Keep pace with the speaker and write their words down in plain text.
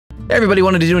Everybody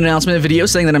wanted to do an announcement video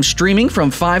saying that I'm streaming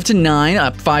from 5 to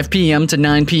 9, 5 p.m. to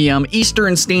 9 p.m.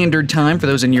 Eastern Standard Time for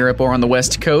those in Europe or on the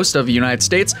West Coast of the United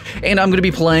States. And I'm going to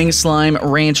be playing Slime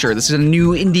Rancher. This is a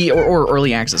new indie or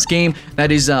early access game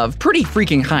that is pretty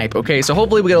freaking hype, okay? So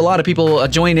hopefully we get a lot of people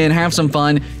join in, have some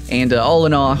fun, and all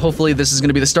in all, hopefully this is going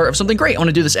to be the start of something great. I want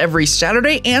to do this every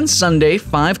Saturday and Sunday,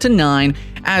 5 to 9,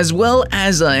 as well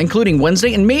as including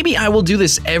Wednesday, and maybe I will do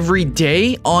this every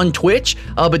day on Twitch,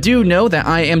 but do know that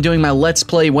I am doing my Let's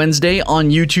Play Wednesday on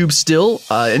YouTube still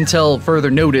until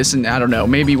further notice, and I don't know,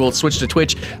 maybe we'll switch to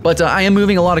Twitch, but I am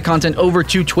moving a lot of content over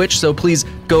to Twitch, so please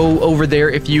go over there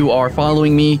if you are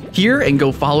following me here, and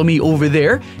go follow me over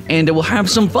there, and we'll have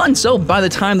some fun. So by the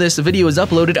time this video is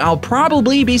uploaded, I'll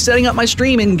probably be setting up my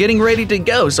stream and getting ready to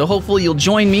go, so hopefully you'll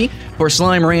join me for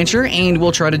Slime Rancher, and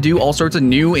we'll try to do all sorts of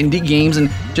new indie games,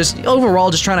 and just overall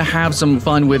just trying to have some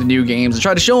fun with new games and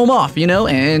try to show them off, you know,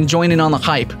 and join in on the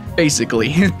hype,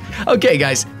 basically. Okay,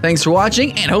 guys, thanks for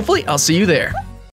watching, and hopefully I'll see you there.